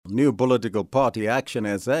New political party Action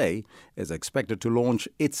SA is expected to launch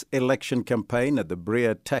its election campaign at the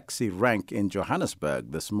Breë Taxi Rank in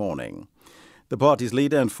Johannesburg this morning. The party's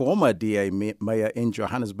leader and former DA mayor in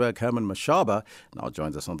Johannesburg, Herman Mashaba, now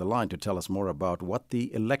joins us on the line to tell us more about what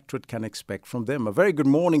the electorate can expect from them. A very good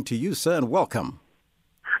morning to you, sir, and welcome.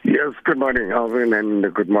 Yes, good morning, Alvin,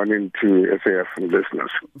 and good morning to SAF listeners.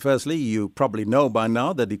 Firstly, you probably know by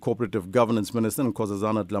now that the Cooperative Governance Minister,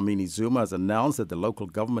 Nkosazana Dlamini-Zuma, has announced that the local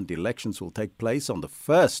government elections will take place on the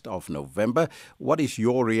 1st of November. What is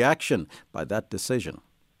your reaction by that decision?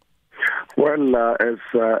 Well, as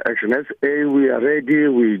Action SA, we are ready.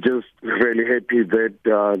 We're just really happy that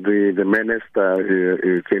the minister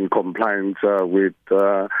is in compliance with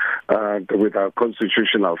our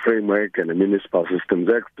constitutional framework and the Municipal Systems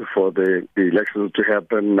Act for the elections to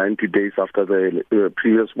happen 90 days after the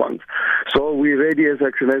previous ones. So we're ready as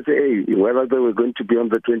Action SA. Whether they were going to be on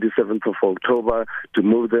the 27th of October, to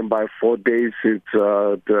move them by 4 days, it's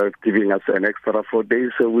giving us an extra 4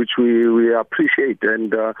 days, which we appreciate.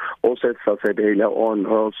 And also, as I said earlier on,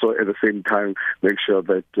 also at the same time, make sure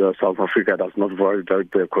that South Africa does not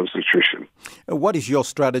violate their constitution. What is your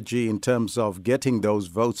strategy in terms of getting those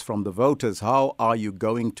votes from the voters? How are you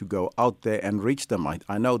going to go out there and reach them?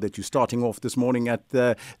 I know that you're starting off this morning at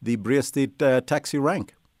the Breë Taxi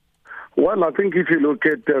Rank. Well, I think if you look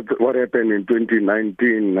at what happened in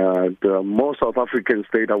 2019, most South Africans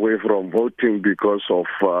stayed away from voting because of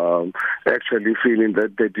actually feeling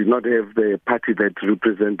that they did not have the party that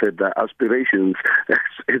represented their aspirations.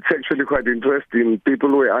 It's actually quite interesting. People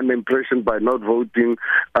were unimpressed by not voting.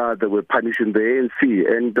 They were punishing the ANC.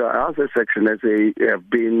 And as a section, as they have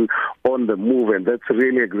been on the move, and that's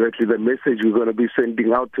really exactly the message we're going to be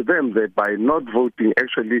sending out to them, that by not voting,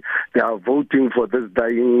 actually, they are voting for this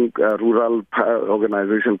dying rural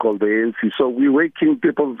organization called the ANC. So we're waking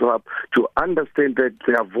people up to understand that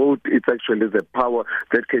their vote is actually the power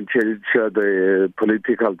that can change the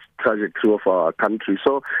political trajectory of our country.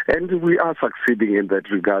 So, and we are succeeding in that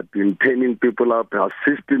regard, in turning people up,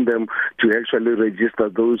 assisting them to actually register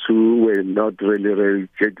those who were not really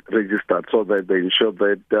registered, so that they ensure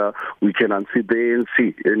that we can unseat the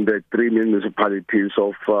ANC in the 3 municipalities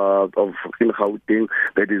of in Gauteng.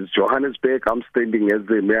 That is Johannesburg. I'm standing as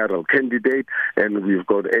the mayoral candidate, and we've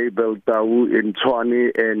got Abel Tau in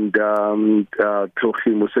Tshwane and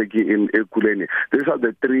Tochi Museki in Ekurhuleni. These are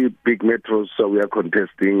the 3 big metros we are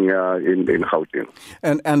contesting in Gauteng.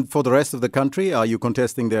 And for the rest of the country, are you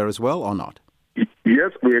contesting there as well or not?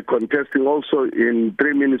 Yes, we are contesting also in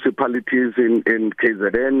 3 municipalities in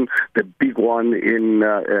KZN, the big one in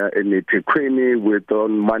eThekwini, with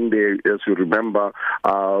on Monday, as you remember,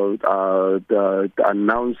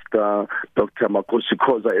 announced Dr. Makosi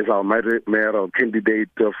Khoza as our mayoral candidate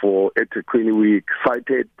for eThekwini. We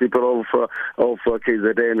excited people of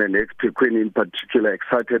KZN and eThekwini in particular,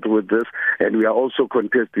 excited with this, and we are also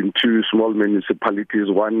contesting 2 small municipalities,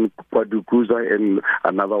 one KwaDukuza and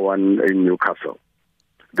another one in Newcastle.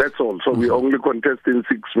 That's all. So we only contest in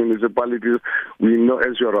 6 municipalities. We know,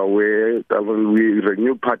 as you're aware, when the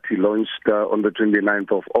new party launched on the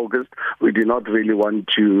 29th of August, we did not really want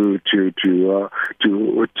to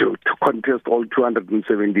contest all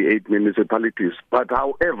 278 municipalities. But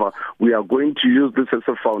however, we are going to use this as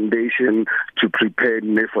a foundation to prepare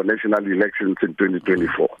for national elections in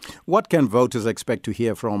 2024. What can voters expect to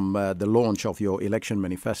hear from the launch of your election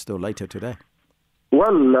manifesto later today?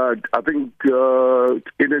 Well, I think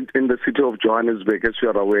in the city of Johannesburg, as you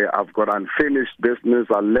are aware, I've got unfinished business.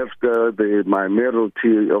 I left my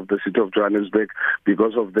mayoralty of the city of Johannesburg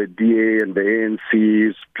because of the DA and the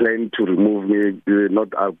ANC's plan to remove me,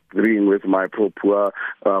 not agreeing with my proper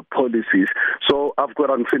policies. So I've got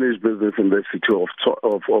unfinished business in the city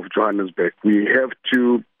of Johannesburg. We have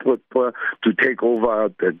to take over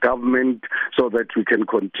the government so that we can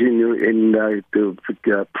continue in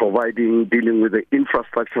dealing with the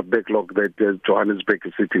infrastructure backlog that Johannesburg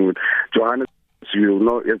is sitting with. Johannesburg, you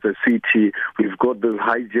know, as a city, we've got those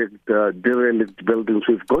hijacked, derelict buildings.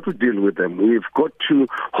 We've got to deal with them. We've got to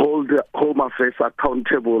hold Home Affairs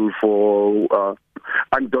accountable for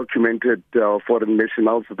undocumented foreign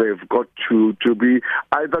nationals. They've got to be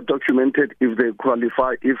either documented if they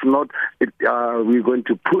qualify. If not, we're going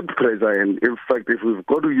to put pressure. And in fact, if we've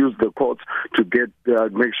got to use the courts to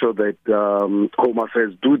make sure that Home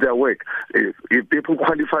Affairs do their work. If people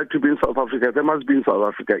qualify to be in South Africa, they must be in South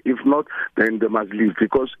Africa. If not, then they must leave.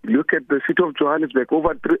 Because look at the city of Johannesburg,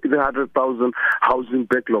 over 300,000 housing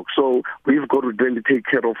backlog. So we've got to really take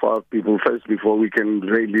care of our people first before we can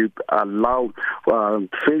really allow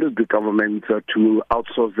failed the government to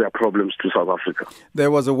outsource their problems to South Africa.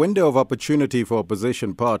 There was a window of opportunity for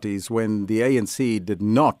opposition parties when the ANC did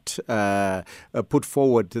not put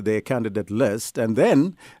forward their candidate list. And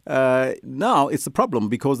then now it's a problem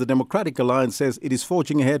because the Democratic Alliance says it is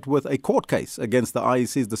forging ahead with a court case against the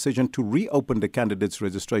IEC's decision to reopen the candidates'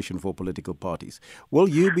 registration for political parties. Will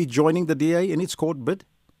you be joining the DA in its court bid?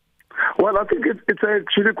 Well, I think it's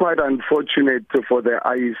actually quite unfortunate for the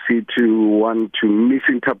IEC to want to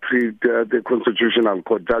misinterpret the Constitutional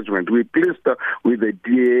Court judgment. We're pleased with the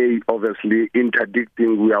DA obviously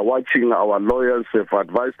interdicting. We are watching. Our lawyers have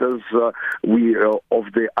advised us of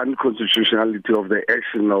the unconstitutionality of the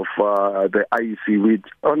action of the IEC. We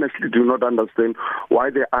honestly do not understand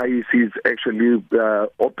why the IEC is actually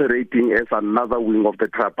operating as another wing of the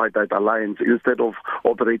Tripartite Alliance instead of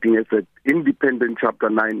operating as an independent Chapter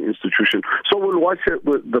 9 institution. So we'll watch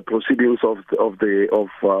the proceedings of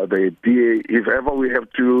the DA. If ever we have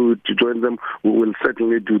to join them, we will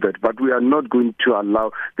certainly do that. But we are not going to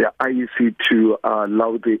allow the IEC to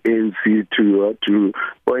allow the ANC to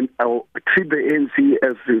treat the ANC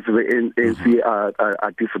as if the ANC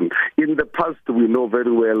are different. In the past, we know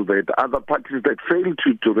very well that other parties that failed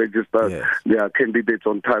to register their candidates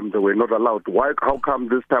on time, they were not allowed. Why? How come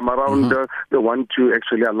this time around they want to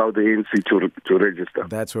actually allow the ANC to register?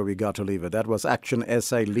 That's where we got to leave it. That was Action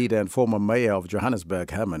SA leader and former mayor of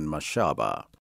Johannesburg, Herman Mashaba.